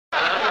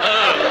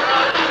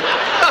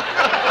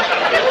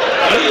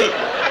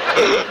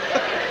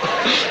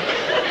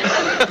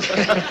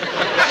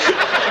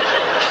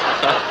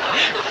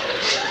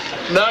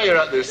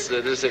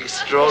this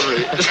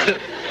extraordinary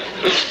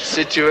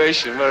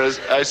situation. Whereas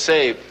I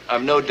say,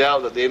 I've no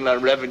doubt that the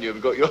Inland Revenue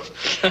have got your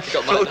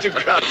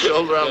photographs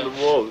all around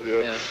the wall.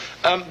 You know?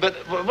 But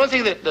one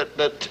thing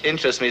that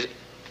interests me is,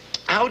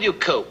 how do you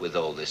cope with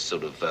all this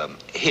sort of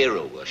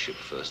hero worship,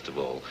 first of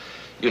all?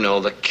 You know,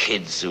 the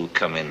kids who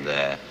come in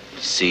there,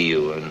 see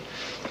you, and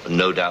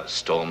no doubt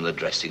storm the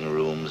dressing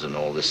rooms and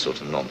all this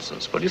sort of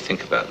nonsense. What do you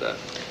think about that?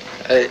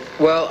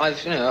 Well,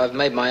 I've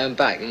made my own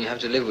back, and you have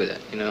to live with it.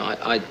 You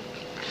know,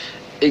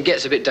 it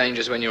gets a bit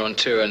dangerous when you're on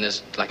tour and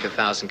there's like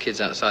 1,000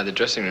 kids outside the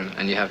dressing room,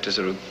 and you have to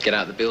sort of get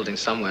out of the building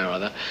somewhere or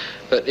other.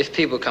 But if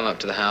people come up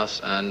to the house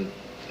and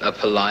are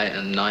polite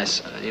and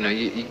nice, you know,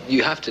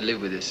 you have to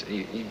live with this.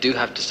 You do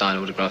have to sign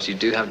autographs. You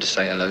do have to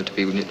say hello to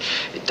people.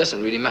 It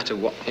doesn't really matter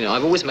what, you know.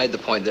 I've always made the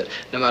point that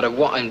no matter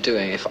what I'm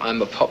doing, if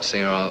I'm a pop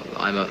singer or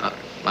I'm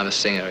a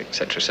singer,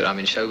 etc., so I'm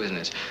in show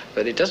business,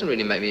 but it doesn't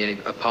really make me any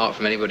apart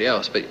from anybody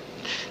else. But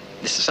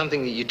this is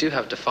something that you do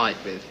have to fight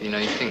with. You know,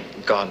 you think,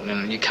 God, you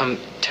know, you come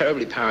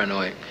terribly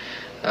paranoid,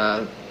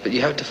 but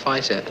you have to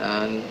fight it.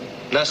 And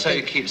that's how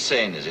you keep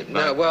saying, is it?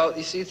 No, well,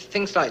 you see,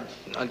 things like,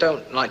 I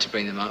don't like to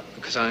bring them up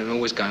because I'm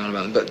always going on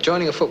about them, but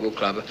joining a football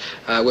club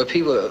where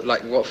people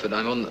like Watford,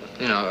 I'm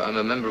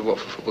a member of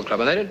Watford Football Club,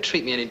 and they don't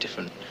treat me any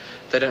different.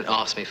 They don't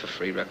ask me for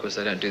free records,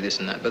 they don't do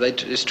this and that, but they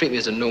just treat me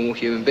as a normal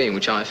human being,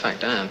 which I, in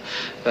fact, am.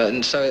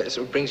 And so it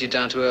sort of brings you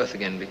down to earth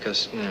again,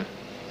 because, you know,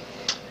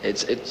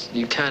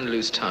 you can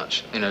lose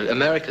touch. You know,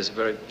 America's a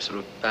very sort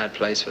of bad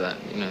place for that.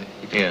 You know,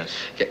 you can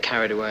get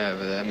carried away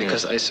over there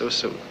because it's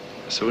sort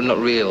of not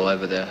real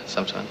over there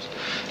sometimes.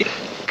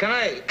 Can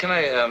I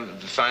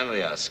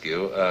finally ask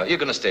you? You're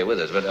going to stay with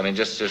us, but I mean,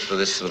 just for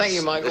this. Thank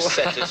you, Michael. This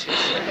set,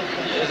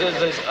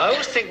 I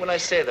always think when I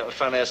say that, I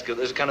finally ask you,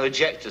 there's a kind of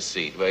ejector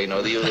seat where, you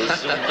know,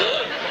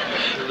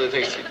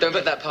 Don't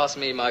put that past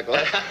me, Michael.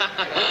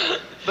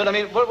 But I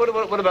mean,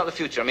 what about the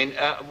future? I mean,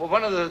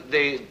 one of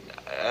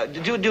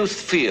do you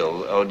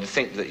feel or do you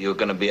think that you're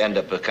going to end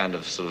up a kind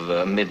of sort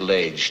of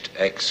middle-aged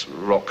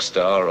ex-rock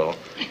star or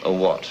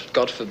what?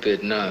 God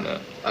forbid, no.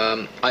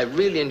 I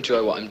really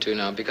enjoy what I'm doing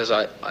now because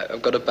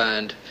I've got a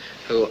band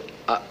who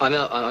I'm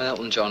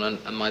Elton John,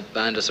 and my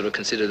band are sort of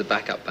considered a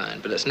backup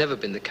band, but it's never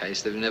been the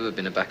case. They've never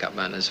been a backup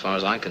band as far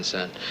as I'm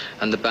concerned.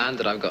 And the band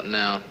that I've got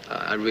now,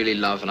 I really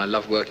love, and I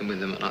love working with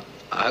them. And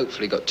I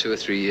hopefully got 2 or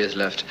 3 years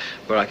left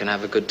where I can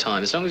have a good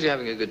time. As long as you're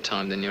having a good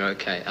time, then you're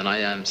okay. And I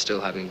am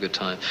still having a good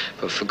time.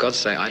 But for God's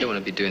sake, I don't want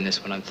to be doing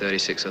this when I'm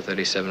 36 or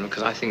 37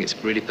 because I think it's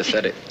really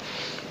pathetic.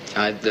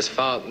 There's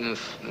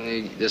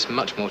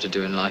much more to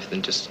do in life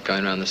than just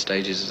going around the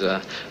stages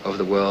of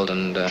the world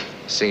and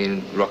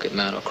singing Rocket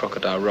Man or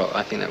Crocodile Rock.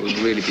 I think that would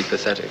really be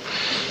pathetic.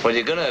 Well,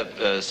 you're going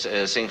to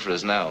sing for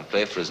us now,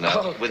 play for us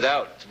now,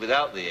 without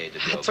the aid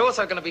of your... It's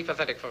also going to be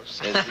pathetic for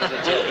us.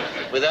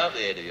 Without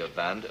the aid of your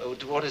band,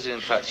 what is it, in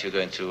fact, you're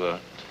going to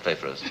play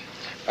for us?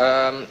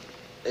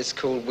 It's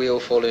called We All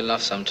Fall in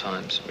Love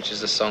Sometimes, which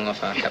is a song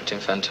off our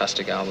Captain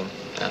Fantastic album,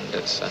 and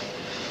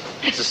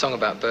it's a song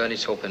about Bernie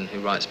Taupin,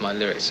 who writes my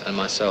lyrics, and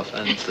myself,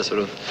 and the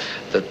sort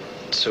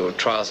of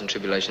trials and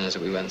tribulations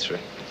that we went through.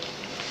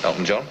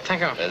 Elton John?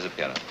 Thank you. There's a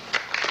piano.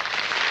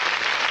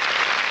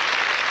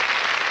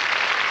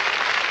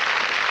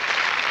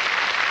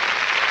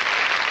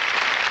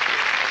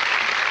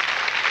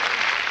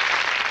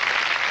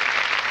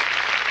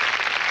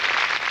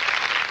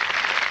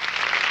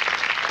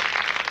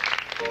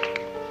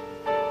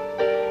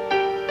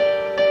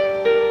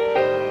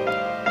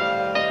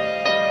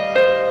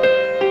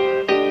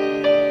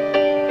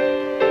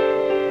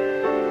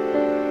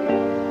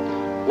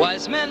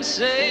 Wise men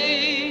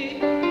say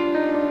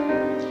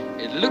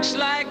it looks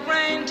like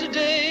rain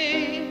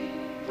today.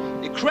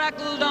 It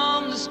crackled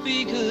on the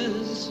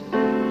speakers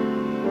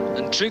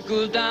and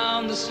trickled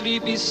down the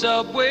sleepy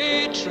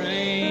subway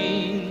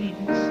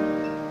trains.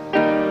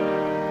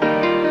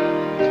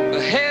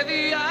 But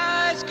heavy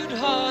eyes could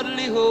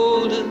hardly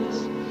hold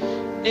us,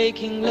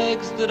 aching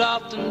legs that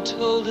often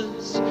told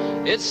us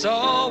it's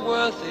all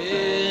worth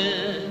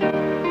it.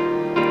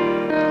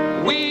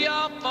 We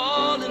all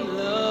fall in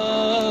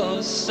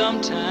love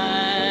sometimes.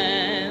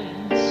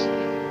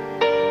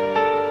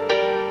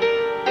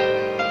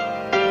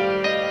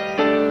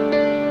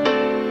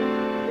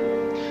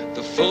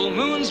 The full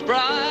moon's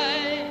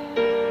bright,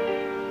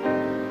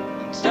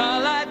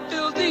 starlight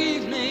filled the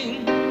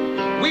evening.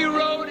 We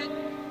wrote it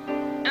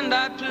and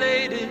I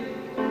played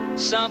it.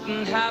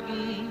 Something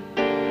happened.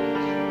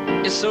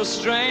 It's so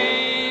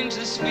strange,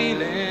 this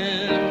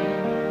feeling.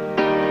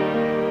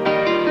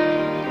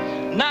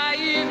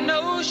 Naive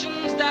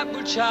notions that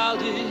were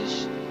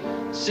childish,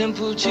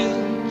 simple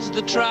tunes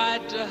that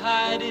tried to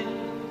hide it.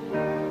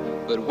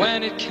 But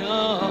when it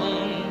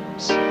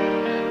comes,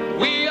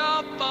 we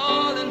all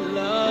fall in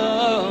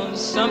love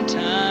sometimes.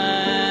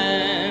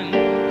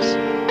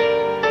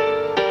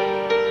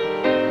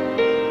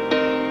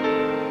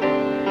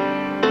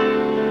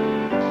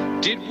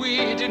 Did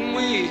we, didn't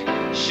we,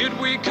 should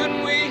we,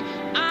 couldn't we?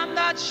 I'm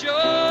not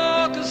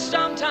sure, 'cause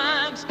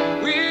sometimes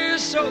we're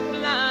so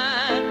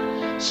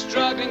blind,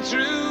 struggling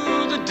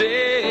through the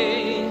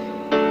day,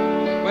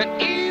 when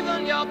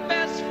even your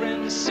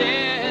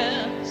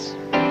says,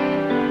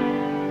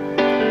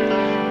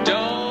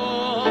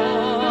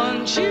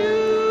 don't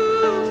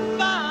you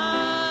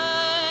find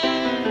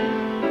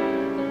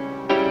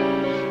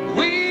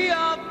we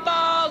all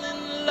fall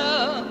in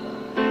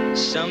love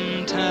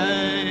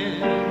sometimes?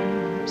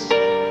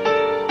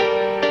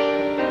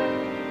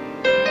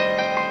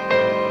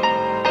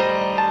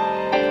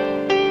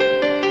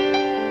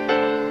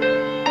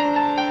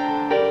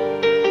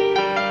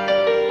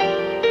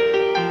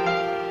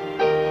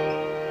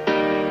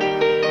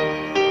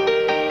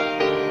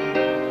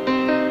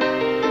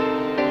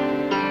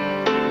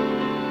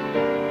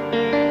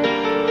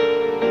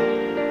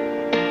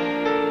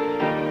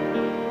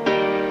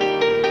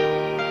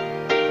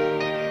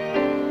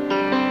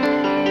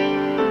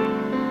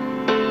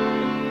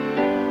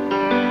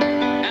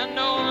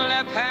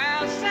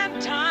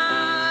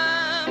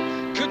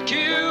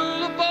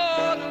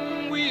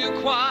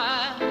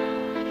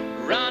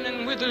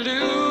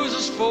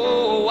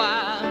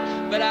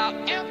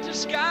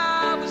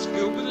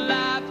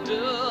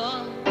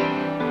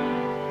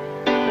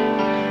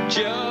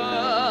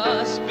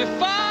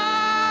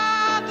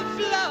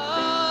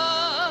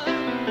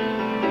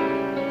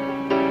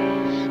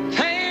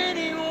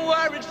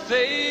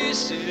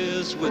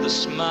 With a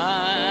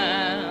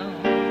smile,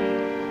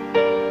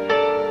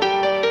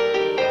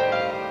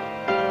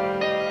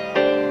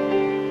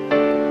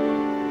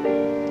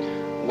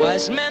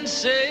 wise men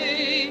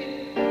say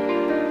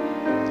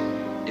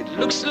it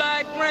looks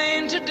like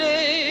rain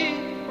today.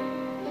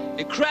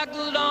 It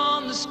crackled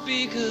on the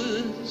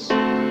speakers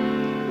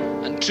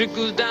and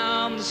trickled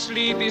down the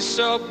sleepy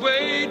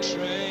subway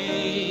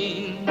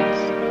trains.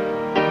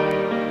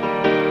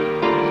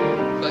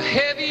 For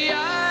heavy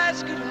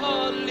eyes could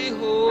hardly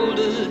hold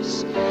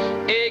us,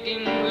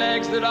 aching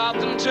legs that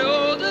often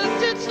told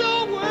us it's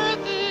so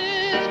worth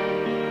it.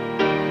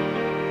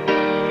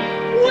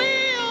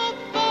 We all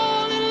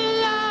fall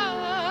in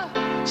love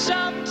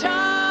sometimes.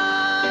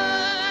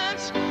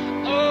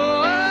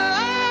 Oh,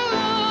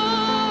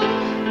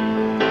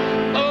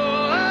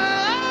 oh,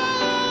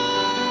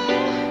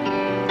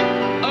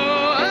 oh,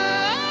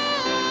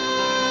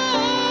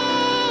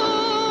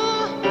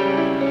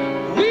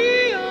 oh,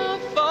 we all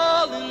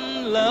fall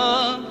in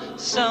love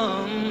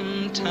sometimes.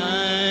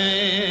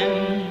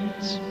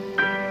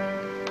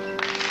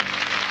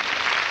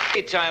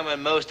 A time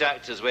when most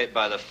actors wait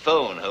by the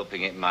phone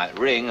hoping it might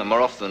ring, and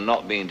more often than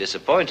not being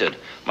disappointed.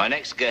 My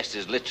next guest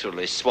is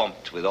literally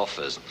swamped with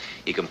offers.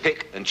 He can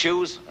pick and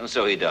choose, and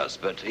so he does.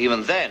 But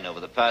even then, over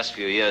the past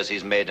few years,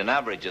 he's made an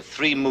average of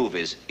 3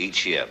 movies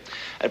each year.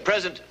 At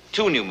present,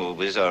 2 new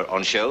movies are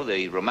on show: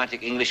 The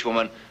Romantic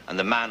Englishwoman and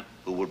The Man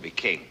Who Would Be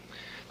King.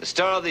 The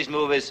star of these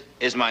movies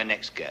is my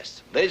next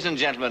guest. Ladies and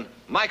gentlemen,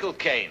 Michael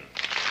Caine.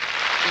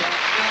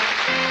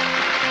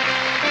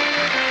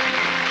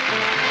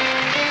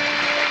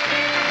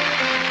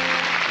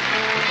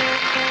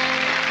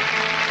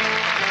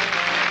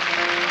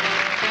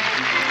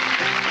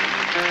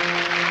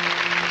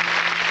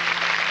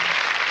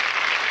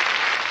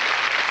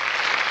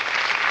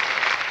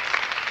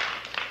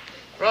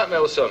 Right, my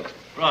old son.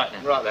 Right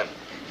then. Right then.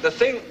 The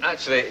thing,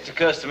 actually, it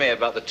occurs to me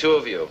about the two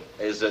of you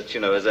is that, you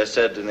know, as I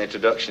said in the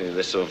introduction, you're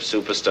this sort of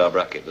superstar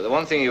bracket. But the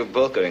one thing you've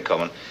both got in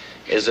common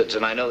is that,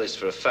 and I know this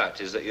for a fact,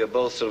 is that you're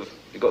both sort of,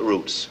 you've got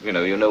roots. You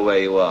know where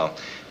you are.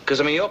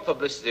 Because, I mean, your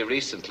publicity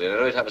recently, and I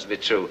know it happens to be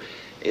true,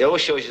 it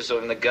always shows you sort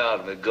of in the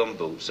garden with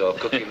gumboots or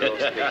cooking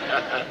roast beef.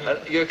 And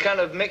you're a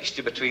kind of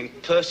mixture between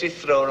Percy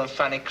Throne and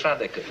Fanny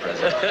Craddock at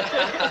present.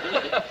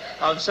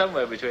 I'm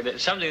somewhere between it.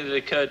 Something that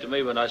occurred to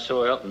me when I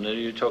saw Elton, and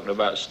you were talking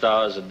about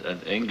stars and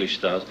English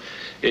stars,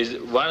 is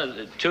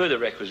two of the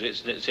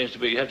requisites, and it seems to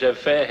be you have to have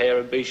fair hair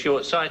and be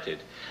short-sighted,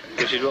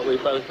 which is what we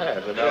both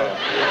have. And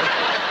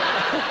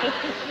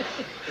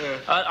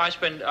I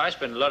spend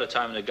a lot of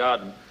time in the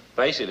garden,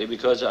 basically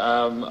because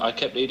I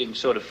kept eating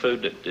sort of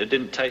food that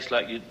didn't taste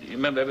like you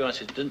remember everyone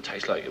said it didn't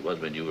taste like it was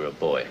when you were a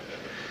boy.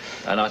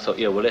 And I thought,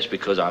 yeah, well, that's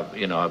because I've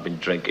been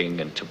drinking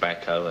and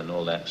tobacco and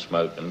all that,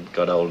 smoke, and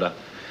got older.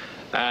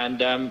 And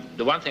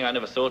the one thing I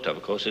never thought of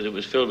course, is it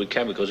was filled with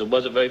chemicals. It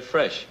wasn't very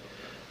fresh.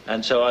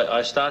 And so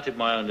I started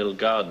my own little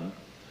garden,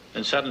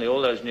 and suddenly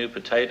all those new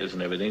potatoes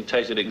and everything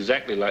tasted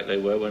exactly like they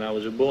were when I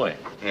was a boy.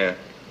 Yeah.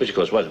 Which, of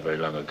course, wasn't very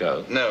long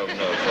ago. No, of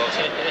course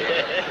not.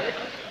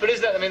 But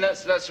is that, I mean,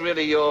 that's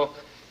really your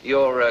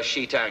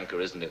sheet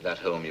anchor, isn't it, that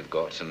home you've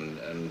got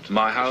and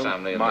my home,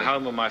 family? My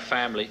home and my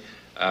family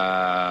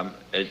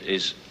it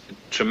is a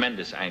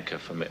tremendous anchor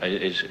for me.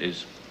 It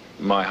is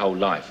my whole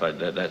life.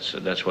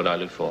 That's what I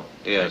live for.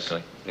 Yes,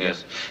 basically.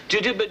 yes.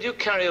 But do you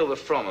carry over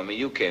from, I mean,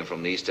 you came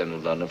from the East End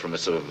of London, from a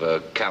sort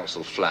of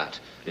council flat.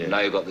 Yeah.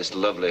 Now you've got this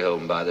lovely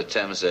home by the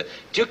Thames. Do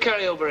you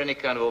carry over any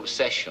kind of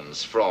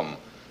obsessions from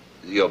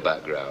your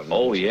background?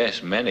 Oh,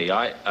 yes, many.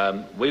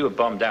 We were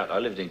bombed out. I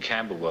lived in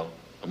Camberwell,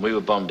 and we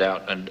were bombed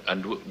out, and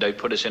they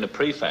put us in a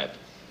prefab.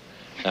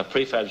 Now,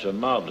 prefabs were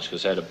marvellous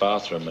because they had a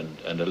bathroom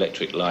and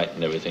electric light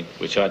and everything,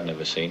 which I'd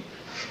never seen.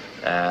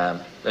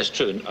 That's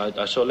true.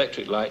 I saw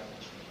electric light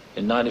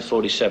in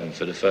 1947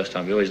 for the first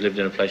time. We always lived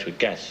in a place with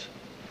gas.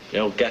 the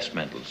old gas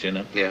mantles, you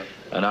know? Yeah.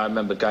 And I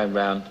remember going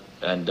round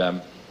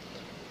and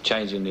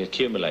changing the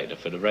accumulator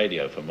for the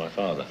radio for my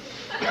father.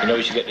 You know,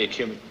 we should get the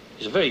accumulator.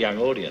 It's a very young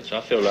audience.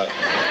 I feel like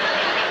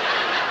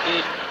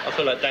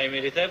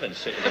Damien Evans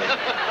sitting there.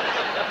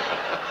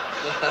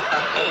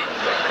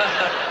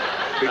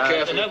 Be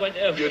careful. No,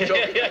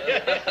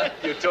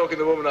 You're talking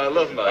the woman I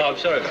love, Michael. Oh, I'm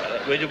sorry about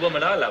that. We're the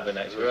woman I love in,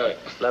 actually. Right.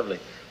 Lovely.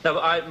 No,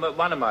 but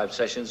one of my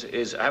obsessions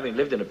is, having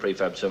lived in a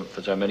prefab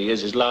for so many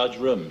years, is large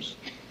rooms.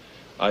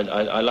 I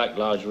like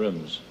large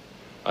rooms.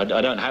 I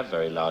don't have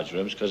very large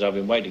rooms because I've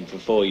been waiting for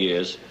 4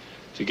 years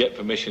to get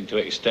permission to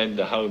extend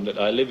the home that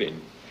I live in.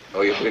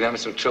 Oh, you've been having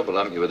some trouble,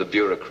 haven't you, with the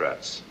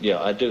bureaucrats? Yeah,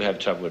 I do have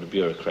trouble with the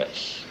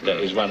bureaucrats. That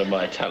is one of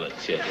my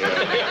talents, yes.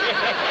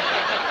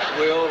 Yeah.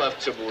 We all have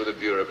trouble with the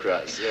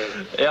bureaucrats, yeah.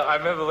 Yeah, I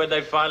remember when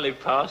they finally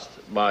passed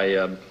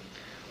my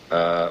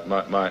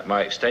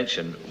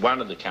extension,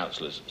 one of the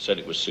councillors said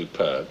it was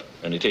superb,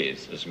 and it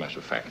is, as a matter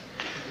of fact.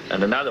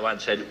 And another one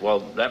said, well,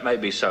 that may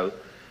be so,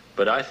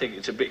 but I think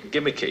it's a bit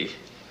gimmicky.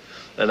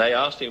 And they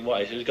asked him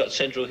why. He said, he's got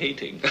central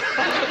heating.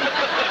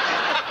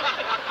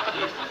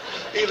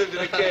 He lived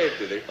in a cave,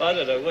 did he? I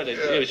don't know. Well,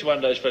 it was one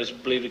of those fellows who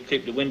believed to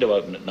keep the window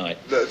open at night.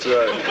 That's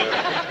right.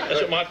 Yeah.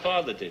 That's what my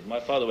father did. My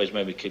father always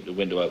made me keep the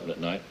window open at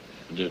night.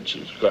 It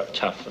was quite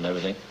tough and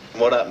everything.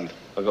 What happened?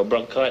 I got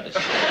bronchitis.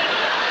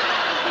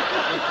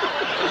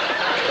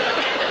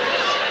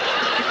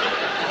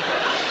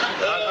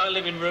 I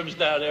live in rooms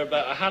now, they're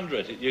about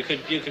 100. You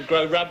could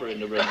grow rubber in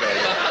the room.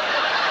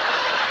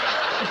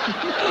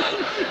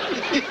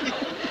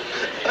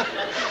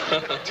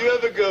 Do you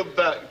ever go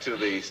back to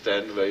the East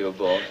End where you were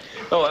born?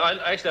 Oh,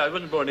 actually, I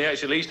wasn't born in the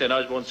actual East End. I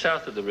was born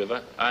south of the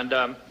river, and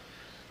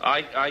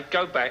I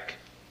go back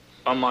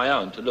on my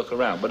own to look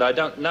around, but I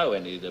don't know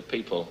any of the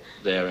people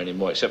there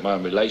anymore, except my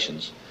own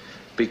relations,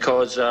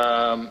 because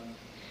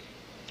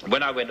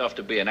when I went off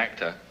to be an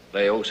actor,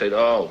 they all said,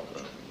 oh,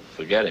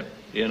 forget him,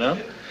 you know?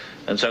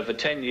 And so for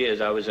 10 years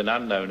I was an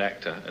unknown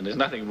actor, and there's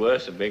nothing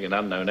worse than being an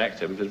unknown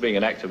actor, because being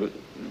an actor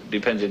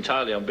depends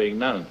entirely on being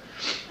known.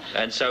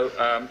 And so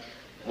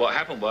what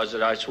happened was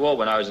that I swore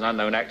when I was an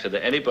unknown actor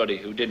that anybody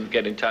who didn't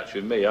get in touch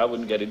with me, I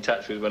wouldn't get in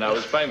touch with when I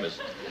was famous.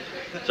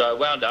 So I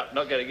wound up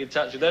not getting in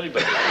touch with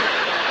anybody.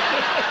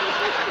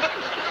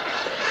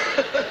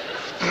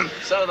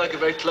 Sounded like a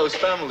very close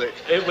family.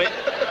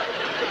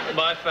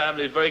 My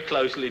family is very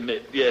closely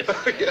knit, yes,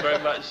 yeah. Very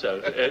much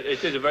so.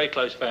 It is a very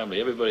close family.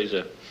 Everybody's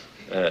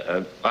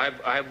I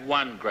have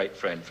one great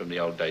friend from the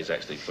old days,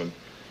 actually, from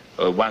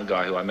one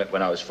guy who I met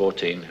when I was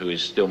 14, who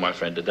is still my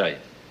friend today.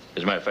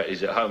 As a matter of fact,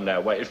 he's at home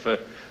now waiting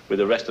with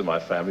the rest of my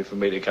family for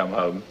me to come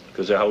home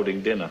because they're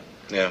holding dinner.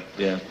 Yeah.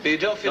 Yeah. But you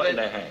don't feel Not in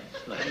their hands.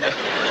 No.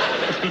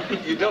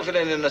 You don't feel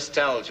any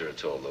nostalgia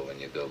at all, though, when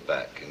you go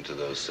back into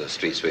those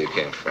streets where you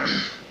came from?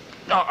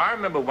 No, I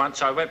remember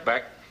once I went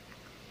back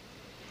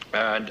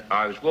and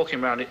I was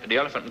walking around the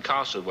Elephant and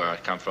Castle where I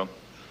come from,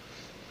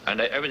 and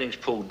everything's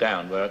pulled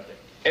down.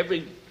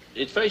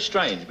 It's very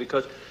strange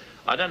because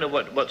I don't know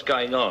what's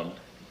going on,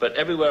 but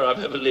everywhere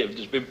I've ever lived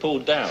has been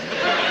pulled down.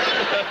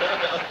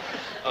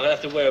 I'll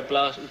have to wear a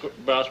brass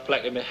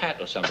plaque in my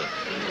hat or something.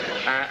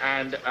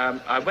 And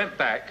I went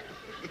back,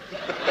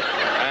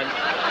 and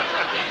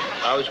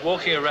I was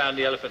walking around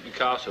the Elephant and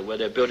Castle where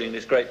they're building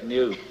this great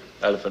new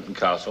Elephant and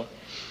Castle,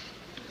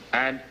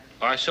 and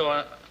I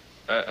saw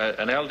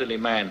an elderly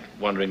man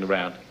wandering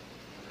around,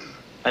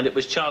 and it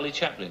was Charlie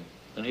Chaplin,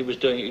 and he was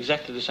doing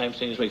exactly the same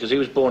thing as me, because he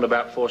was born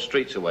about 4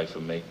 streets away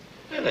from me.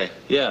 Really?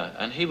 Yeah,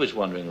 and he was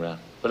wandering around,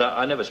 but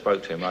I never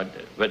spoke to him.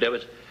 But there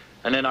was,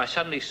 and then I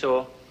suddenly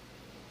saw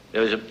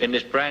there was in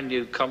this brand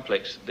new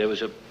complex there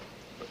was a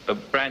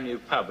brand new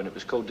pub, and it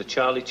was called the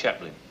Charlie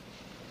Chaplin,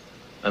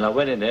 and I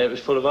went in there. It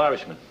was full of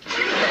Irishmen.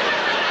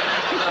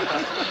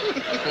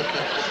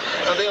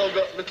 And they all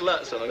got little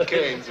hats on and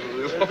canes. No,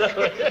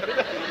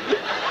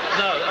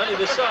 only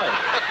the sign.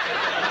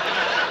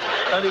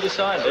 Only the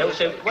sign. They all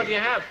said, what do you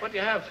have? What do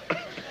you have?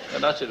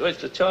 And I said, well,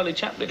 it's the Charlie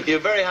Chaplin. You're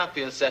very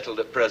happy and settled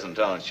at present,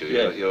 aren't you?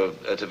 Yeah. You're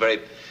at a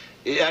very...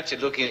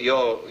 Actually, looking at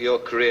your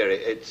career,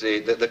 it's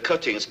the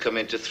cuttings come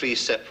into 3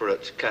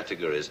 separate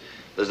categories.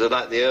 There's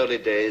like the early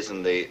days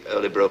and the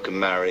early broken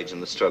marriage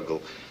and the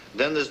struggle.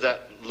 Then there's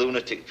that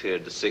lunatic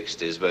period, the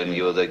 60s, when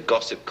you were the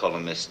gossip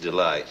columnist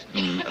delight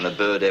and a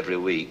bird every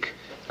week.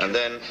 And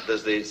then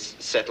there's the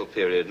settled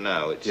period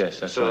now. It's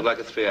sort of like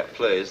a 3-act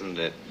play, isn't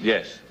it?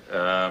 Yes.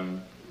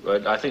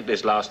 Well, I think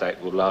this last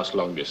act will last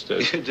longest.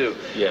 You do?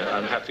 Yeah,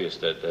 I'm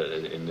happiest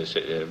in this.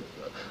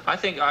 I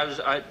think I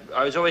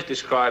was always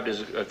described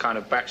as a kind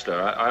of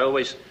bachelor. I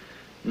always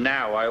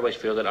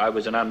feel that I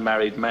was an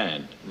unmarried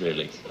man,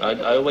 really.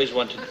 I always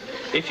wanted...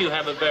 If you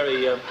have a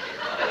very...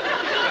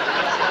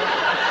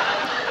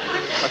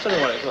 I don't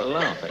know why I got a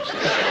laugh, actually.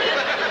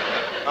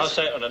 I'll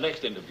say it on the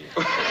next interview.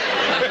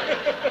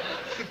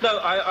 No,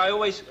 I've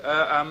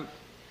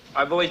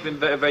always been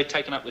very, very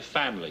taken up with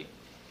family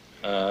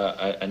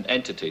and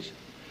entities.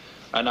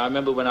 And I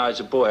remember when I was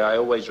a boy, I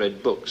always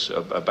read books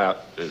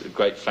about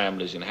great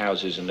families and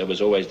houses, and there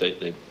was always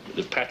the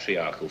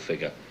patriarchal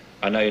figure.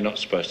 I know you're not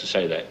supposed to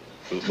say that.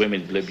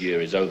 women's lib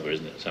year is over,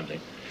 isn't it? Something.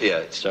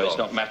 Yeah. So it's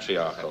not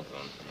matriarchal.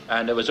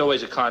 And there was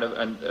always a kind of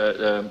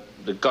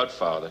the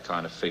godfather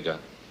kind of figure,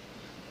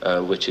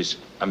 which is,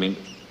 I mean,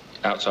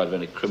 outside of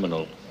any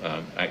criminal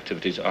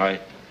activities, I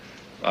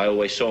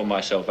always saw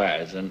myself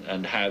as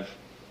and have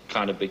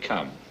kind of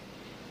become,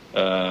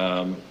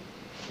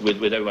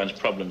 with everyone's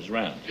problems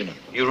around, you know.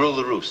 You rule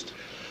the roost?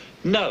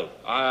 No,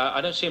 I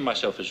don't see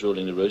myself as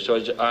ruling the roost.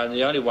 I'm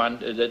the only one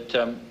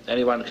that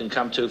anyone can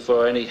come to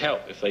for any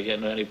help if they get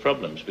into any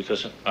problems,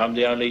 because I'm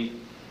the only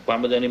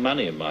one with any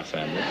money in my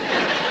family.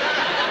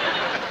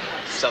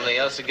 Something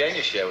else again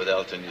you share with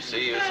Elton, you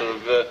see. You sort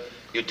of,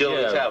 you deal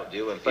it out, do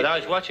you? But I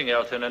was watching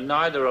Elton, and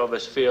neither of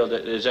us feel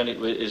that there's any,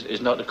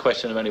 is not a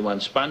question of anyone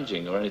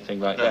sponging or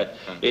anything like that.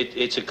 No.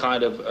 It's a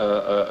kind of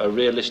a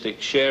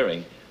realistic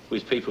sharing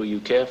with people you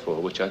care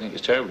for, which I think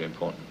is terribly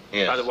important.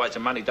 Yes. Otherwise, the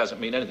money doesn't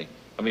mean anything.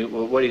 I mean,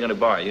 what are you going to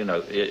buy? You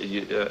know,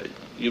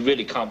 you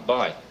really can't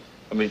buy.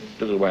 I mean,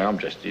 look at the way I'm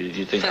dressed.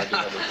 You think I could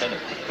have a penny?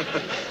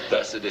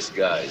 That's the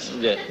disguise.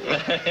 Yeah.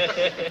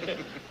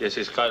 Yes,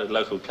 it's kind of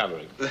local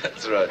colouring.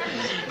 That's right.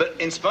 But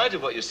in spite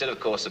of what you said,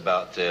 of course,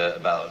 about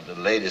the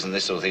ladies and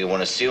this sort of thing,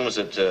 one assumes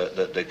that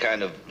the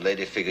kind of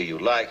lady figure you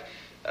like,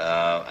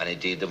 and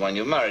indeed the one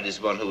you married, is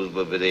one who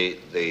will be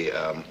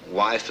the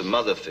wife and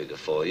mother figure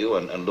for you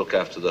and look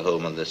after the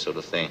home and this sort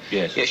of thing.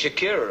 Yes. Yeah,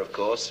 Shakira, of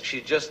course,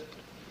 she just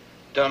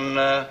done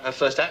her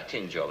first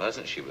acting job,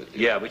 hasn't she, with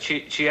you? Yeah, but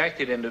she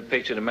acted in the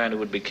picture The Man Who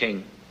Would Be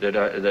King that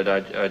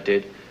I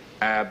did,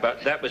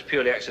 but that was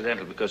purely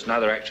accidental because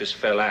another actress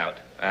fell out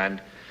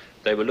and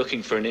they were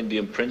looking for an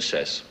Indian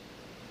princess.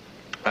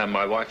 And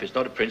my wife is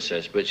not a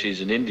princess, but she's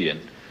an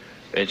Indian,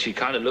 and she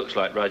kind of looks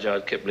like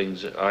Rudyard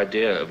Kipling's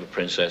idea of a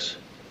princess,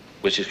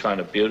 which is kind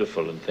of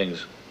beautiful and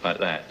things like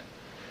that.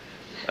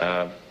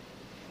 I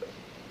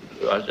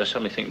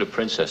suddenly think the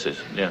princesses,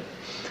 yeah.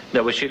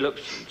 No, well, she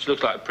looks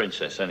like a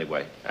princess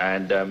anyway,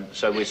 and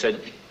so we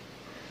said,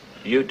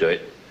 you do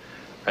it,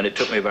 and it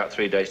took me about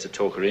 3 days to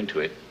talk her into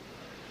it,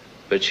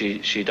 but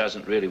she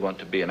doesn't really want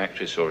to be an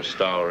actress or a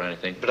star or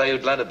anything. But are you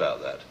glad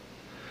about that?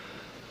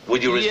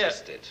 Would you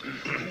resist it?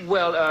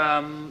 Well,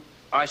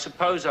 I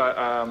suppose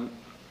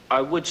I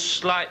would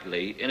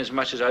slightly, in as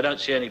much as I don't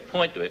see any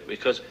point to it,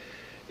 because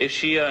if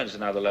she earns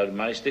another load of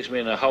money, sticks me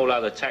in a whole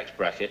other tax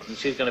bracket, and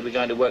she's going to be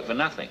going to work for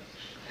nothing.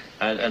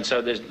 And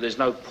so there's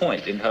no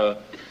point in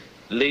her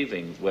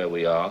leaving where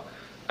we are,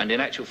 and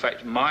in actual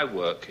fact my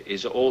work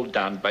is all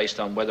done based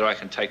on whether I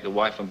can take the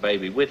wife and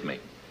baby with me.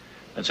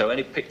 And so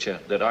any picture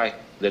that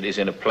is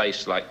in a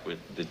place like with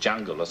the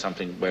jungle or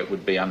something where it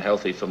would be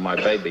unhealthy for my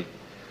baby,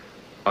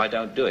 I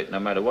don't do it, no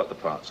matter what the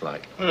part's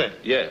like. Really?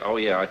 Yeah, oh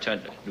yeah,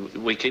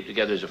 we keep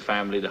together as a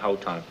family the whole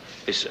time.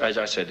 It's, as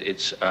I said,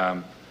 it's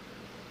the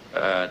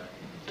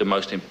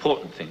most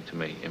important thing to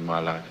me in my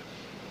life.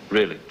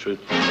 Really,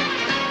 truthfully.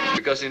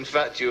 Because in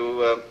fact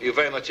you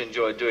very much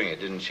enjoyed doing it,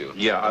 didn't you?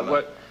 Yeah, I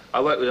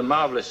worked with a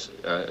marvellous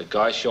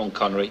guy, Sean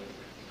Connery,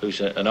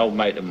 who's an old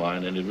mate of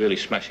mine and a really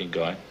smashing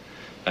guy,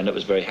 and it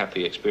was a very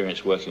happy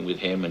experience working with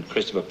him, and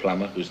Christopher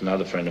Plummer, who's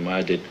another friend of mine.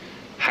 I did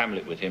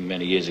Hamlet with him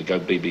many years ago,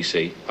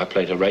 BBC. I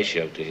played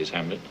Horatio to his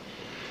Hamlet.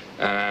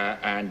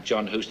 And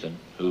John Huston,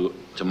 who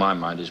to my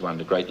mind is one of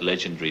the great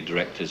legendary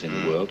directors in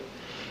the world,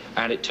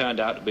 and it turned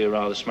out to be a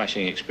rather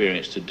smashing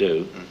experience to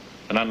do,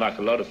 and unlike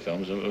a lot of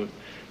films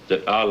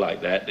that are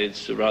like that,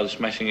 it's a rather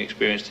smashing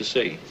experience to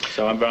see.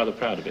 So I'm rather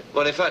proud of it.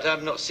 Well, in fact,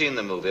 I've not seen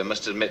the movie, I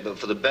must admit, but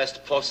for the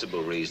best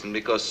possible reason,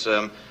 because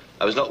I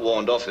was not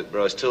warned off it, but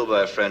I was told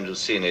by a friend who'd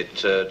seen it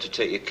to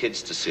take your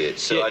kids to see it.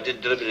 So yeah. I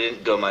deliberately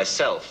didn't go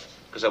myself,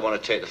 because I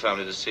want to take the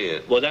family to see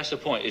it. Well, that's the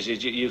point, is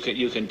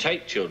you can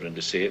take children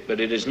to see it,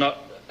 but it is not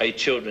a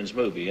children's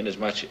movie, in as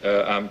much,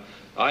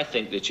 I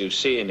think that you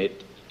see in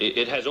it,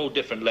 it has all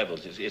different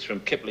levels. It's from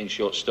Kipling's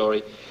short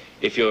story.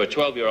 If you're a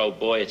 12-year-old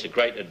boy, it's a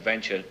great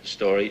adventure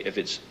story.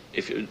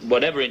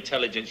 Whatever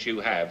intelligence you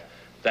have,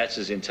 that's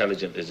as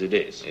intelligent as it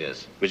is.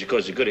 Yes. Which, of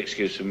course, is a good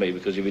excuse for me,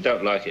 because if you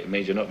don't like it, it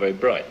means you're not very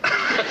bright.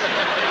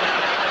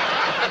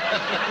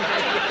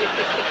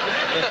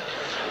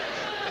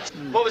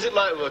 What was it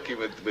like working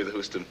with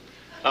Huston?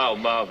 Oh,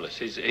 marvellous.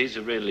 He's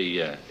a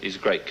really, he's a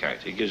great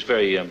character. He gives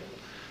very,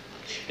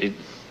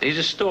 he's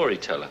a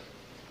storyteller.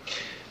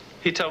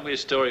 He told me a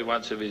story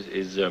once of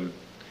his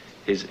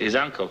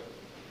uncle.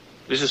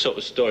 This is a sort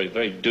of story, a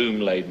very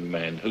doom-laden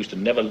man.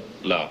 Huston never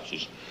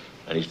laughs,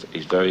 and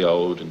he's very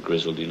old and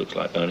grizzled. He looks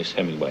like Ernest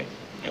Hemingway.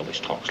 He always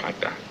talks like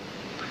that.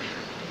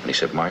 And he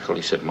said, Michael,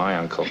 he said, my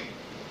uncle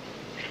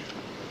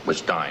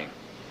was dying.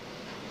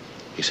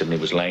 He said, and he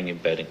was laying in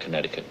bed in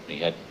Connecticut. He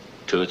had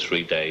 2 or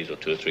 3 days or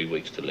 2 or 3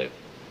 weeks to live.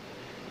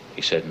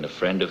 He said, and a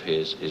friend of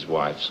his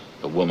wife's,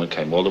 a woman,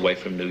 came all the way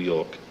from New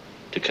York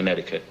to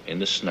Connecticut in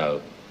the snow,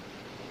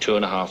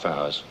 2.5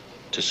 hours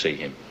to see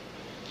him.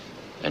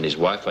 And his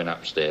wife went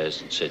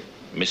upstairs and said,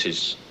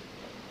 Mrs.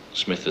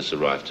 Smith has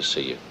arrived to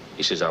see you.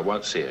 He says, I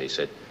won't see her. He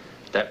said,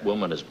 that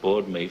woman has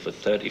bored me for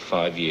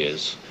 35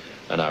 years,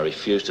 and I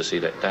refuse to see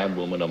that damn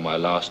woman on my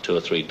last 2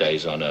 or 3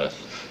 days on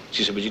Earth.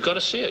 She said, but you've got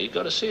to see her, you've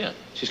got to see her.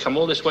 She's come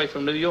all this way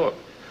from New York.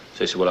 So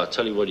he said, well, I'll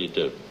tell you what you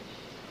do.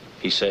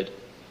 He said,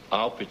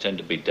 I'll pretend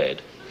to be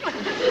dead.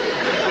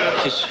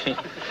 He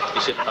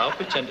said, I'll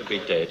pretend to be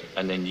dead,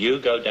 and then you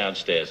go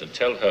downstairs and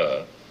tell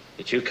her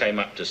that you came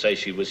up to say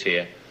she was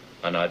here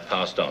and I'd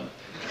passed on.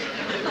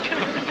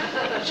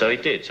 So he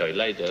did. So he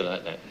lay there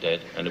like that,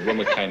 dead, and the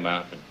woman came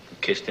out and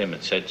kissed him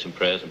and said some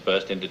prayers and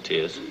burst into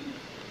tears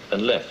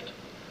and left.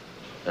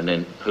 And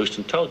then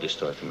Houston told this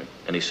story to me,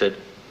 and he said,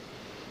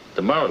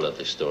 the moral of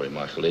this story,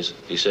 Michael, is,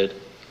 he said,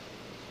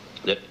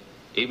 that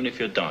even if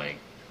you're dying,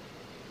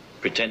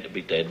 pretend to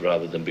be dead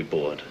rather than be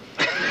bored.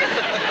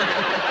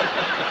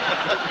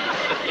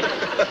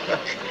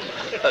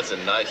 That's a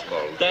nice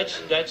moral.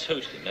 That's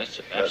Houston. That's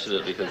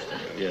absolutely Houston.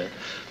 Yeah.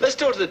 Let's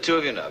talk to the two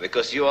of you now,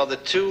 because you are the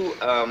two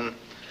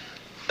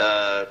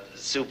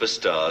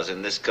superstars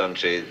in this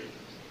country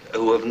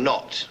who have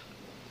not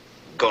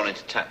gone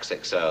into tax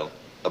exile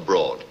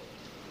abroad.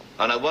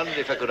 And I wondered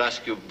if I could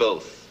ask you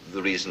both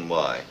the reason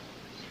why.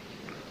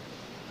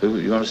 Who,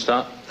 you want to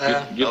start?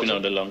 You've been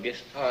on the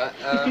longest. All right.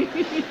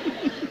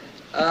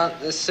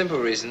 There's a simple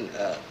reason.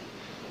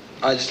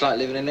 I just like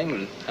living in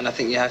England, and I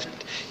think you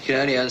can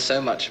only earn so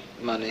much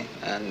money,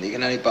 and you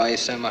can only buy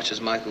so much,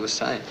 as Michael was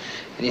saying.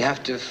 And you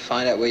have to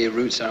find out where your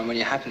roots are and where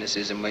your happiness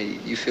is and where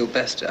you feel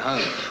best at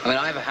home. I mean,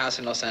 I have a house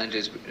in Los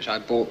Angeles which I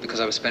bought because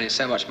I was spending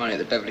so much money at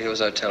the Beverly Hills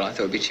Hotel. I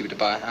thought it'd be cheaper to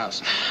buy a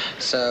house.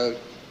 So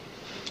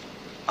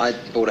I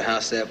bought a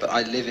house there, but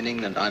I live in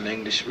England. I'm an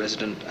English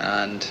resident,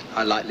 and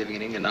I like living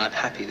in England, and I'm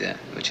happy there,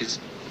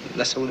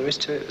 that's all there is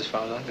to it as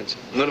far as I'm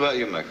concerned. What about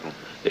you, Michael?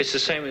 It's the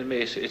same with me.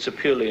 It's a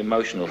purely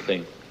emotional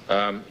thing.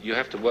 You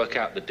have to work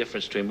out the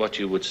difference between what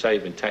you would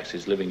save in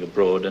taxes living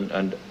abroad,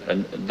 and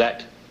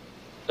that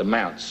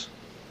amounts,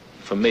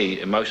 for me,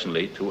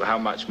 emotionally, to how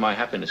much my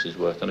happiness is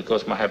worth. And of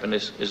course, my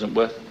happiness isn't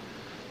worth,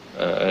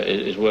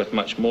 is worth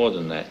much more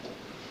than that.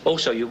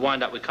 Also, you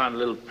wind up with kind of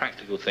little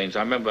practical things.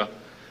 I remember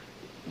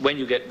when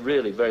you get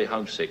really very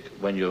homesick,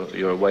 when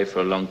you're away for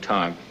a long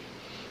time,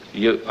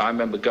 I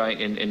remember going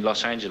in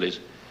Los Angeles,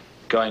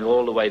 going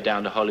all the way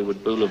down to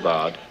Hollywood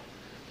Boulevard,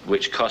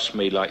 which cost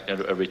me like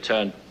a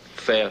return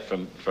fare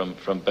from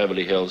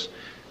Beverly Hills,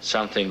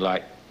 something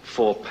like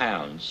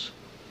 £4,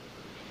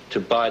 to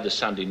buy the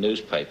Sunday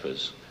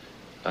newspapers,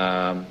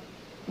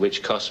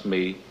 which cost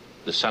me,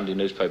 the Sunday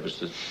newspapers,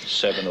 the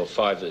 7 or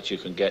 5 that you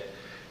can get,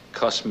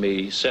 cost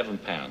me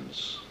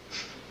 £7.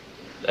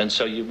 And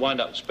so you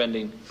wind up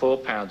spending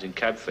 £4 in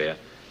cab fare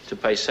to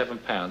pay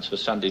 £7 for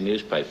Sunday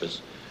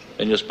newspapers,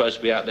 and you're supposed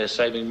to be out there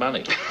saving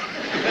money.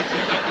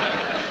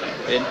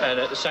 And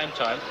at the same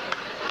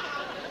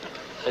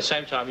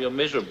time, you're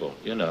miserable,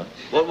 you know.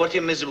 What are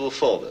you miserable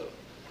for, though?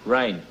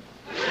 Rain.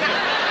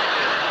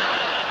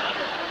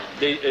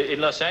 In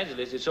Los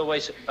Angeles, it's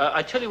always...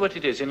 I tell you what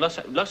it is. Los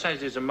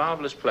Angeles is a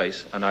marvelous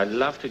place, and I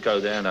love to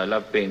go there, and I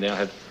love being there. I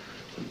have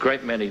a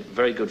great many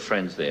very good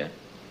friends there.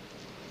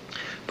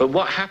 But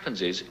what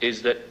happens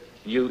is that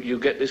you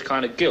get this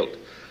kind of guilt.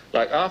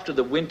 Like after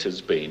the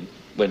winter's been,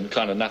 when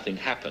kind of nothing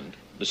happened,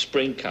 the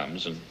spring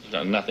comes and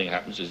nothing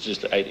happens, it's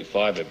just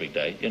 85 every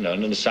day, you know,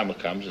 and then the summer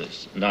comes and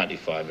it's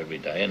 95 every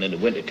day, and then the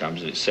winter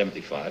comes and it's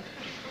 75.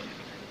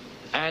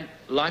 And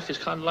life is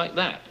kind of like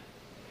that.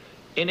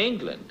 In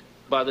England,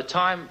 by the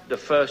time the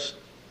first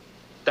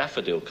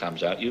daffodil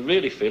comes out, you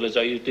really feel as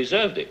though you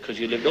deserved it, because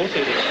you lived all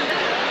through the... You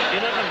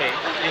know what I mean?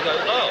 You go,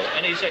 oh,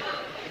 and he said...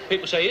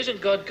 People say, isn't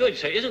God good? You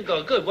say, isn't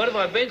God good? What have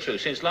I been through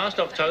since last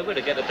October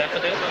to get a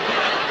daffodil?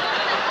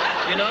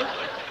 You know?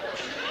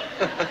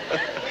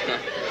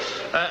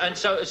 And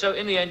so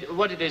in the end,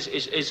 what it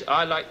is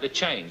I like the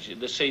change.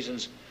 The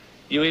seasons,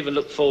 you even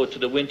look forward to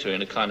the winter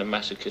in a kind of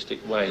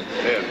masochistic way.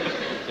 Yeah.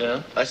 You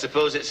know? I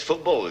suppose it's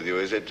football with you,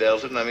 is it,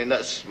 Elton? I mean,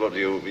 that's what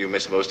you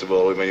miss most of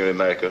all when you're in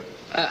America.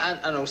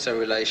 And also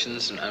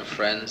relations and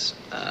friends.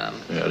 Yeah,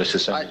 that's the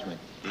same as me.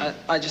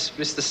 I just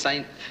miss the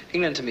sane.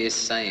 England to me is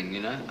sane,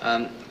 you know.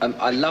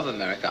 I love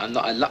America.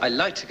 I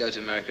like to go to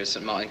America, as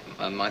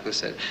Michael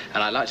said,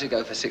 and I like to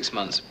go for 6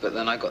 months. But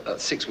then I got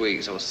 6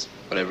 weeks or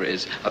whatever it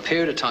is, a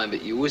period of time.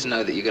 But you always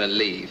know that you're going to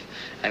leave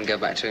and go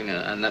back to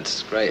England, and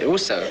that's great.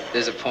 Also,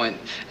 there's a point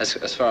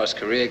as far as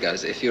career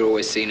goes. If you're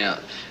always seen out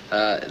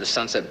the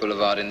Sunset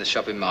Boulevard in the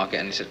shopping market,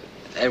 and you said,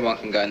 everyone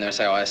can go in there and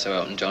say, oh, I saw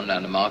Elton John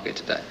down the market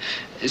today.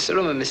 It's sort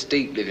of a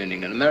mystique living in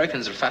England.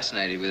 Americans are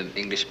fascinated with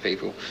English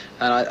people,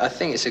 and I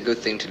think it's a good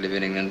thing to live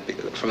in England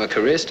from a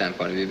career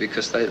standpoint of view,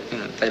 because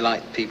they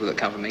like people that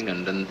come from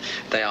England, and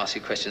they ask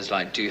you questions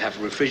like, do you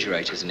have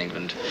refrigerators in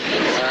England?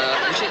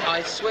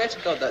 I swear to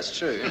God that's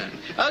true. You know?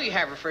 Oh, you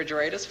have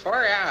refrigerators?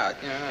 Far out.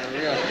 You know,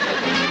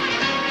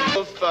 yeah.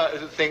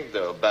 To think,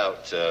 though,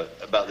 about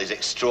these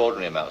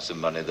extraordinary amounts of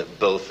money that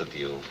both of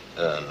you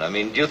earn. I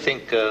mean, do you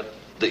think that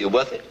you're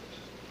worth it?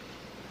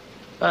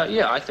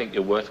 Yeah, I think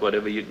you're worth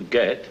whatever you can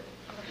get.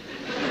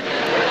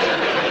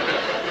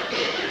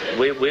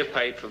 We're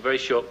paid for very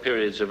short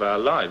periods of our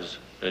lives.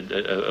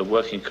 A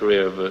working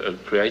career of a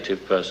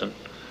creative person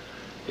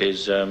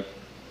is... I'm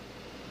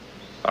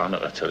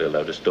not going to tell you a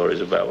load of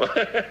stories about what...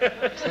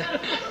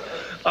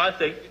 I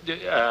think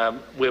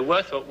we're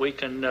worth what we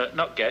can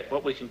not get,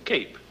 what we can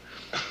keep.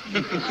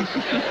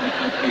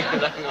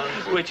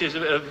 Which is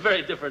a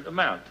very different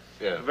amount.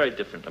 Yeah. A very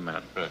different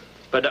amount. Right.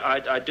 But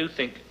I do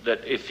think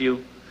that if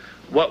you...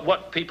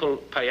 What people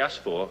pay us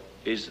for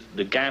is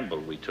the gamble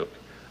we took.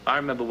 I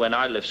remember when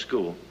I left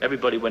school,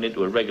 everybody went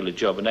into a regular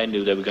job and they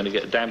knew they were going to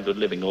get a damn good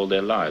living all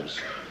their lives.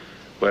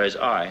 Whereas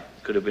I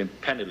could have been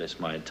penniless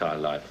my entire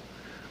life.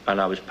 And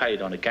I was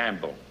paid on a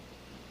gamble.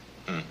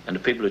 Mm. And the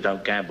people who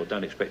don't gamble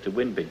don't expect to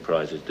win big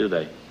prizes, do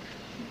they?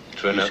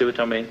 True enough. You see what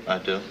I mean? I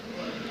do.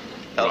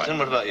 Elton,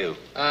 what about you?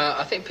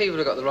 I think people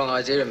have got the wrong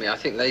idea of me. I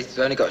think they've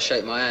only got to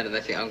shake my hand and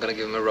they think I'm going to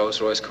give them a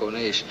Rolls-Royce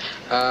Corniche.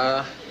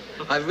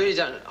 I really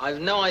don't... I have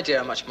no idea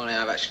how much money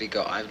I've actually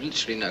got. I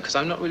literally know, because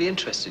I'm not really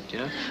interested, you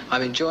know?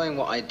 I'm enjoying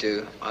what I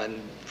do. I'm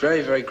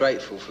very, very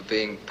grateful for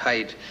being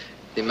paid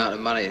the amount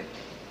of money,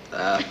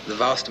 the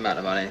vast amount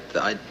of money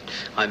that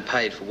I'm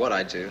paid for what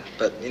I do.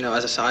 But, you know,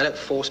 as I say, I don't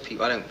force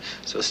people. I don't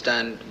sort of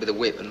stand with a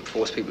whip and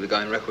force people to go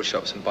in record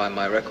shops and buy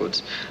my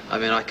records. I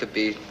mean, I could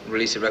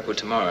release a record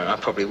tomorrow, and I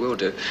probably will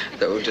do,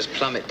 that will just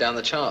plummet down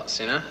the charts,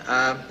 you know?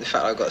 In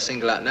fact, I've got a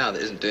single out now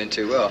that isn't doing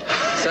too well.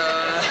 So...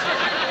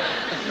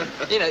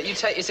 You know,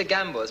 it's a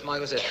gamble, as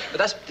Michael said, but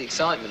that's the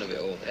excitement of it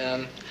all.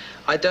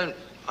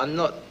 I'm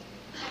not,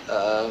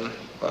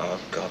 oh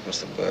God,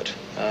 what's the word?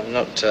 I'm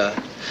not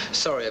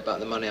sorry about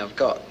the money I've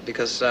got,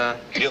 because...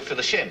 You don't feel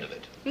ashamed of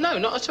it? No,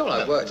 not at all.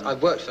 No.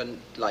 I've worked for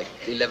like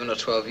 11 or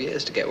 12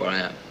 years to get where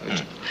I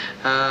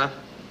am.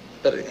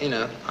 But, you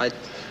know,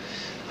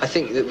 I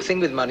think the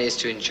thing with money is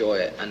to enjoy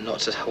it and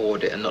not to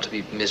hoard it and not to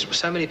be miserable.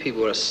 So many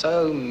people are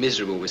so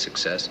miserable with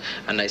success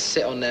and they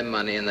sit on their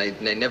money and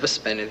they never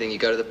spend anything. You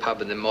go to the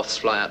pub and the moths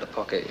fly out the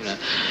pocket, you know.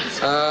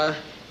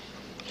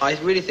 I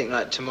really think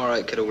that tomorrow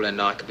it could all end.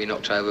 I could be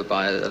knocked over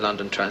by a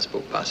London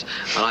transport bus.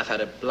 And I've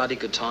had a bloody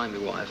good time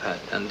with what I've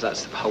had. And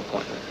that's the whole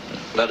point of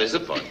it. That is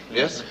the point,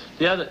 yes.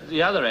 The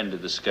other end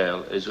of the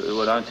scale is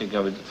what I'm thinking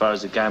of as far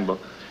as the gamble,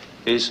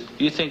 is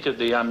you think of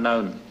the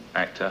unknown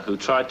actor who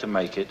tried to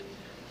make it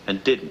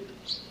and didn't.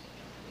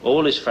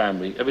 All his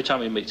family, every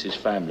time he meets his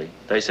family,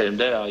 they say,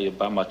 "There are you,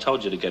 bum, I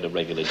told you to get a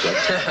regular job."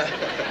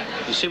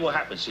 You see what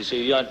happens? You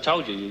see, I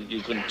told you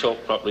you couldn't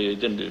talk properly, you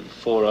didn't do it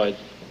before I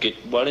get,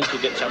 well, into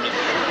get something.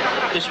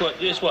 This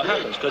is what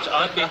happens, because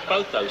I've been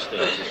both those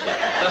things, you see.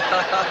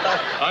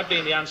 I've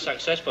been the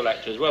unsuccessful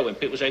actor as well, when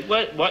people say,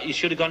 "Well, what, you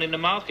should have gone in the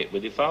market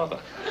with your father."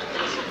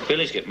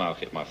 Billingsgate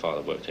Market, my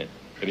father worked in.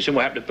 Have you seen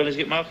what happened to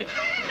Billingsgate Market?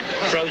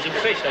 Frozen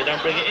fish, they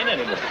don't bring it in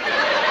anymore.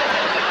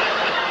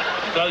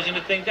 Closing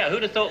the thing down.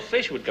 Who'd have thought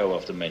fish would go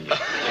off the menu?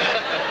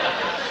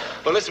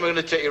 Well, listen, we're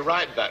going to take you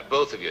right back,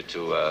 both of you,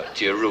 to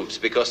your roots,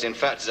 because, in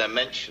fact, as I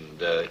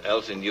mentioned,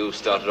 Elton, you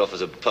started off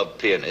as a pub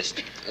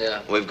pianist.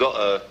 Yeah. We've got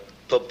a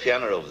pub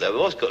piano over there.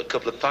 We've also got a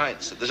couple of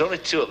pints. There's only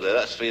two up there.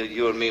 That's for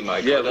you and me,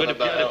 Michael. Yeah, the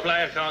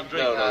player can't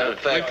drink. No, the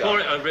player can't. Pour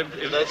it over him.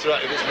 That's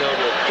right, if it's no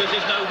good. Because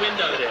there's no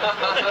window there.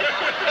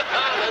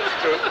 That's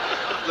true.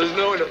 There's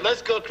no window.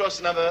 Let's go across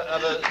and have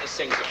a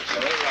sing-song, shall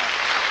we?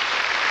 Right.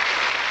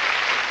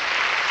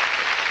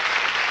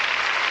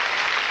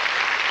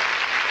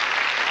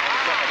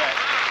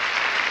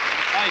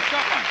 Hey,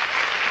 shot one.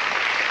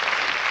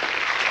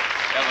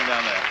 That one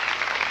down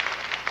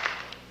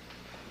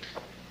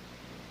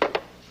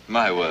there.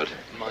 My word.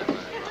 My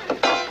word.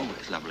 Oh,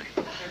 it's lovely. I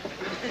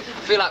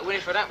feel like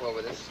Winifred Atwell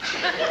with this.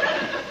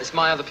 It's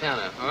my other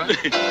piano, all right?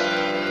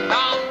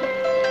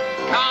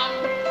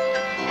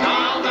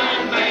 Come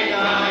and make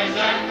eyes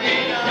at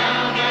me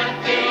down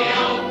at the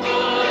old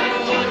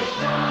bush.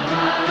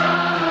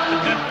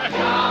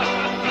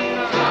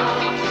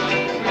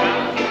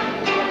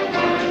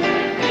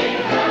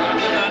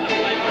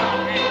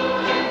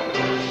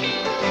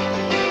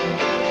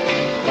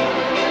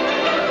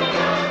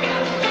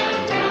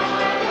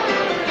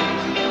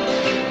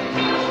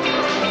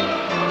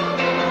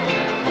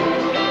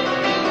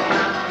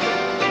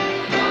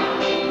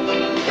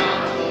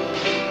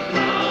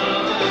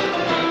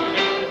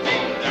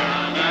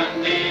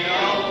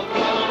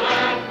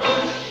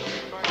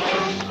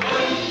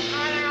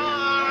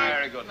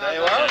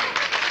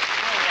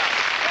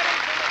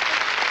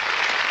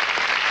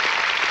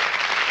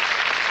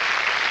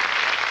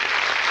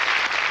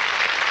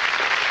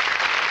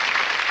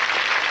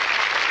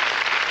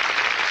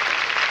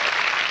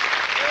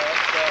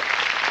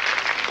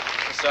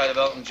 Side of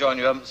Elton John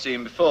you haven't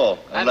seen before.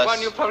 And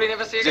one you'll probably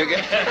never see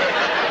again.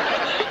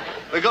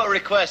 We got a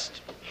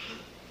request.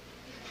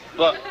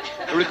 What?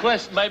 A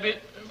request? Maybe.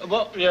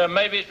 What? Yeah,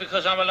 maybe it's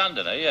because I'm a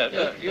Londoner.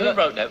 Yeah. You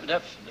wrote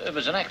that. It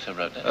was an actor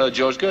wrote that.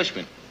 George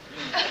Gershwin.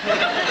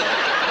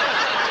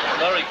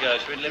 Laurie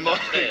Gershwin lived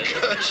upstairs.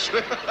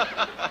 Gershwin.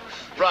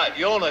 Right,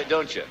 you all know it,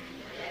 don't you?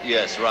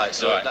 Yes, right.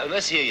 So Right. Now,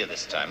 let's hear you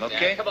this time,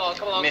 okay? Yeah, come on,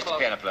 Mr.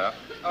 Piano Player.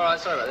 All right,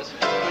 sorry about this.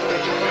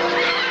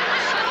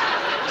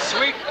 A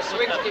sweet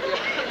to keep you...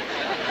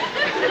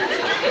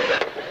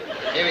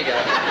 Here we go.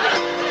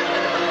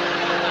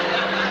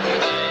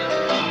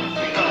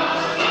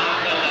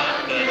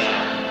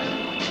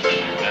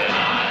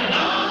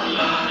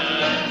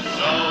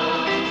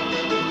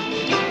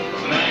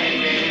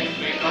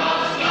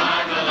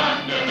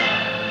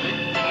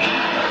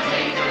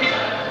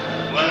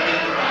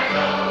 Wherever I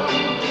go,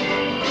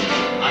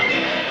 I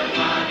get a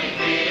funny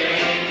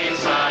feeling. It's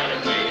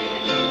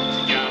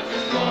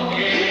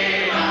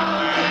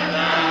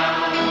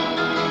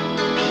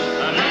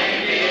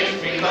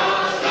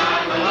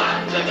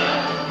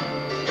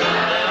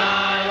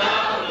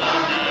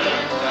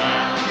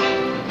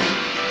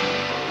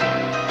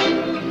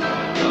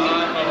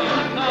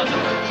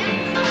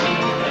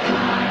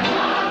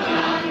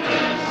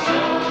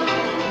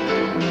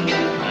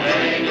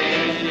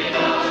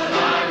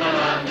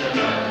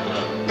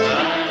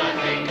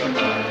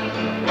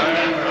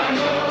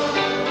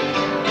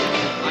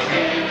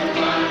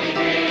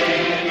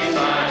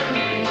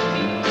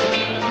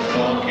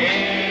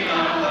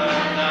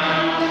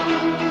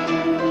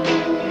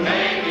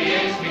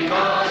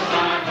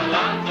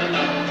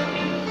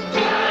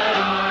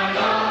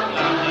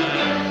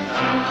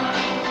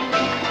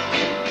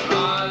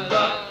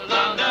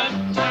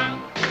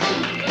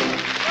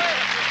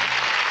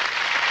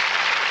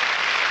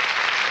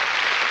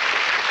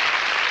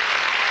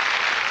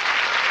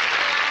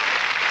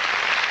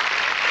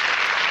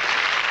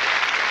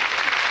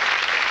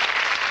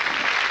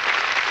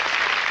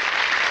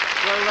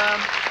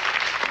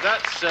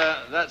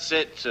that's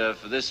it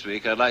for this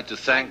week. I'd like to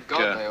thank...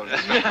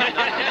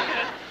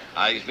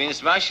 It's been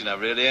smashing.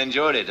 I've really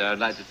enjoyed it. I'd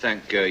like to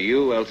thank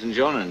you, Elton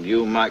John, and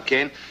you, Mike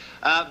Caine.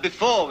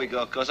 Before we go,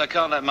 of course, I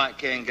can't let Mike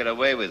Caine get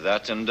away with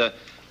that, and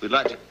we'd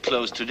like to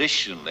close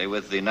traditionally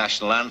with the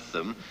national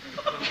anthem,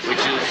 which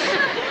is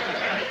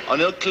On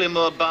Il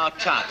Climo Bar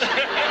Tat.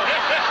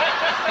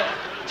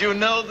 Do you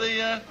know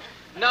the...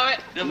 Know it?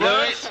 You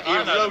know it? He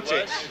wrote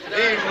it.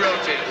 He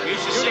wrote it. We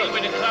used to sing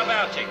with the club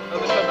outing. Oh,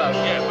 the club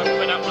outing. Yeah,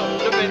 when up north.